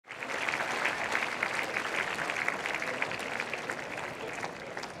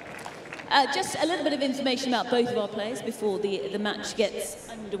Just a little bit of information about both of our players before the match gets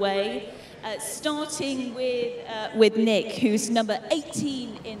underway. Starting with Nick, who's number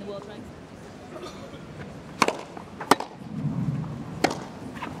 18 in the world ranking.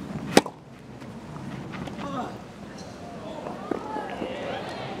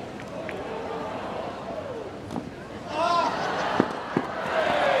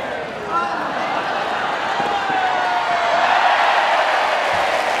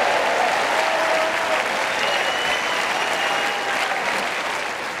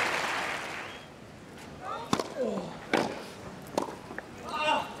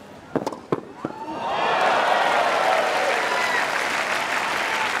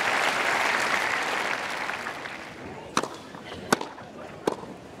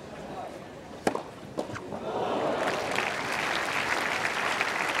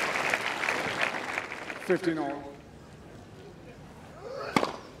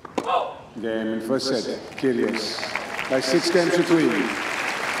 Game in first set, Kyrgios by 6 games to 3.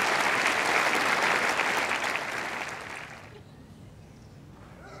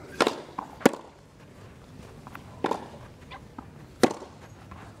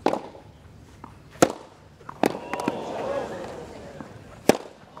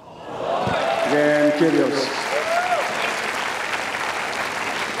 Again, Kyrgios.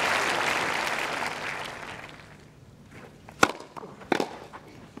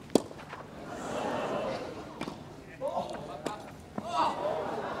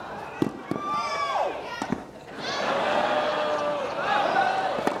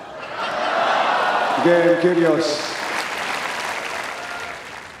 Game, Kyrgios.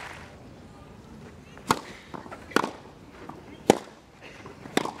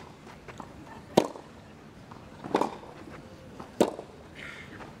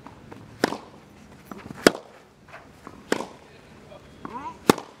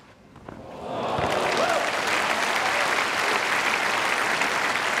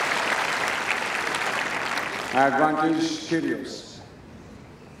 Advantage, Kyrgios.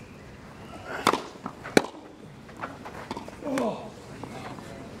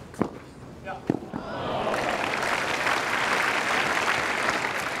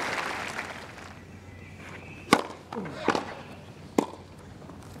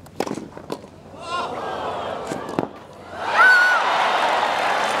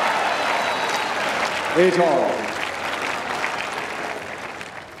 Eight all.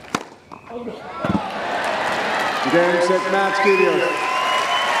 Game, set, match, Kyrgios.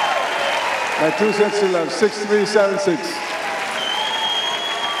 By 2 sets to love, 6-3, 7-6.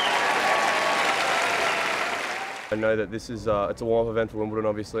 I know that this is it's a warm-up event for Wimbledon,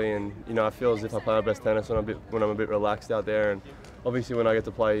 obviously, and I feel as if I play my best tennis when I'm a bit relaxed out there. And obviously, when I get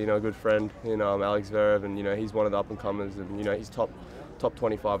to play, a good friend, Alex Zverev, and he's one of the up-and-comers, and he's top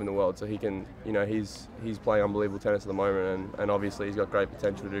 25 in the world, so he can, he's playing unbelievable tennis at the moment, and obviously he's got great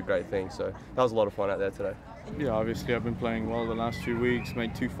potential to do great things. So that was a lot of fun out there today. Yeah, obviously I've been playing well the last few weeks,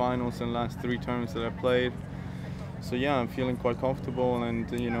 made 2 finals in the last 3 tournaments that I played. So yeah, I'm feeling quite comfortable, and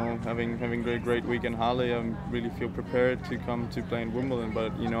having a great week in Halle, I really feel prepared to come to play in Wimbledon.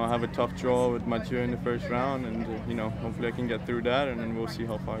 But I have a tough draw with Mathieu in the first round, and hopefully I can get through that, and then we'll see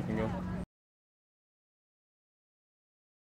how far I can go.